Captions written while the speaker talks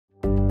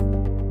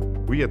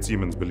We at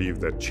Siemens believe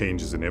that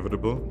change is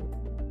inevitable.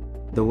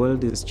 The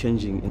world is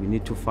changing and we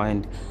need to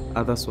find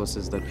other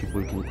sources that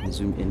people can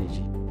consume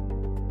energy.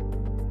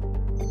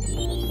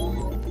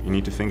 You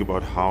need to think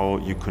about how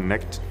you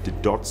connect the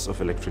dots of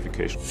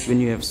electrification.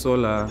 When you have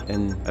solar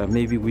and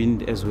maybe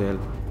wind as well,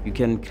 you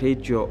can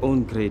create your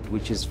own grid,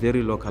 which is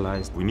very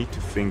localized. We need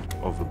to think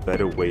of a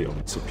better way of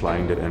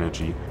supplying that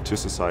energy to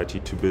society,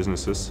 to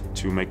businesses,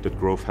 to make that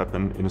growth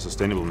happen in a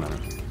sustainable manner.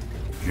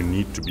 You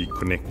need to be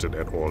connected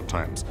at all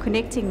times.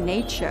 Connecting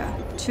nature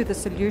to the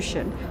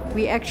solution,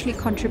 we actually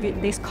contribute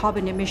less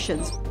carbon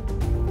emissions.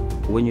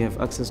 When you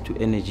have access to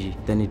energy,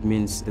 then it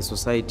means the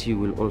society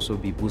will also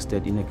be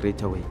boosted in a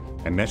greater way.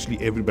 And naturally,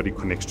 everybody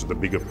connects to the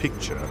bigger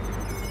picture,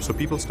 so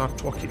people start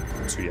talking.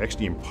 So you're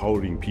actually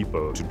empowering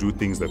people to do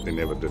things that they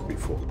never did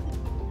before.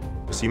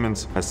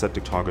 Siemens has set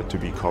the target to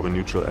be carbon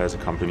neutral as a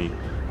company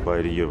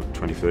by the year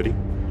 2030.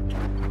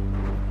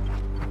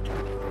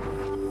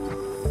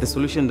 The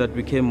solution that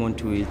we came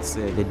onto is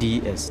the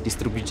DES,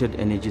 Distributed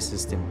Energy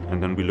System.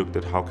 And then we looked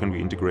at how can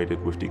we integrate it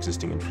with the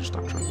existing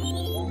infrastructure.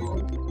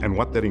 And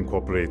what that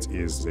incorporates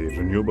is a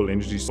renewable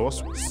energy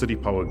source, city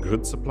power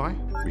grid supply.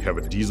 We have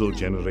a diesel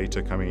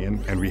generator coming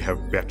in, and we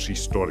have battery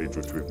storage,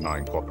 which we've now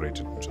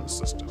incorporated into the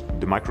system.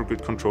 The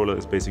MicroGrid Controller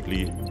is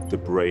basically the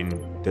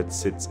brain that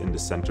sits in the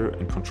center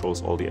and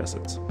controls all the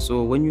assets.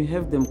 So when you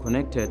have them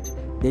connected,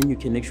 then you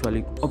can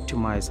actually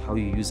optimize how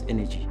you use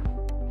energy.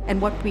 And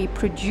what we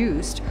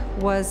produced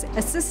was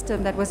a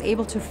system that was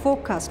able to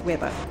forecast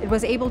weather. It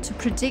was able to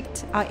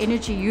predict our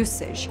energy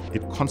usage.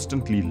 It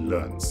constantly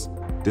learns.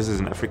 This is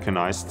an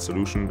Africanized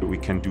solution. We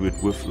can do it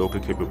with local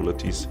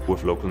capabilities,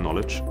 with local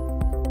knowledge.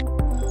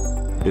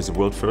 It's a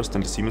world first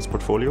in the Siemens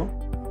portfolio.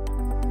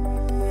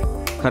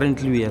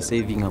 Currently, we are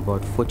saving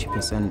about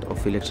 40%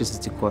 of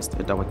electricity cost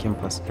at our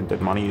campus. And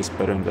that money is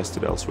better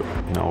invested elsewhere,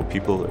 in our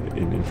people,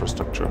 in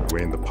infrastructure.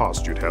 Where in the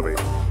past you'd have a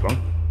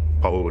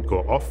power would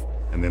go off,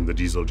 and then the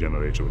diesel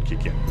generator would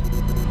kick in.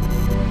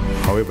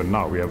 However,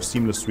 now we have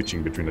seamless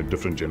switching between a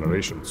different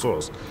generation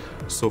source.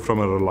 So from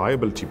a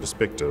reliability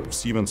perspective,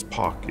 Siemens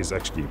Park is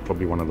actually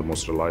probably one of the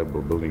most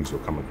reliable buildings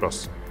you'll come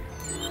across.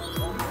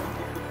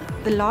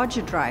 The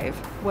larger drive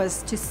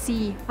was to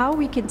see how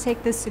we can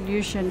take this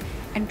solution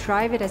and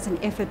drive it as an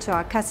effort to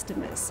our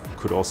customers.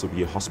 Could also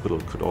be a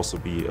hospital, could also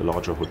be a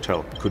larger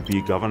hotel, could be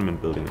a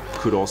government building,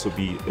 could also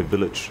be a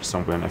village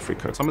somewhere in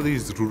Africa. Some of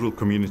these rural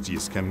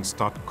communities can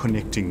start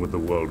connecting with the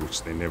world,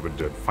 which they never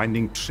did,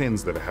 finding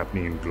trends that are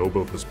happening in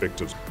global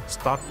perspectives,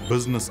 start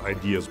business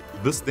ideas.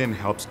 This then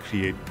helps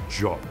create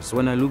jobs. So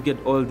when I look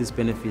at all these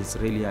benefits,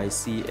 really I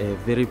see a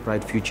very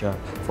bright future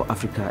for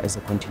Africa as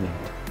a continent.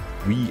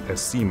 We as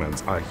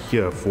Siemens are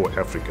here for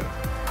Africa.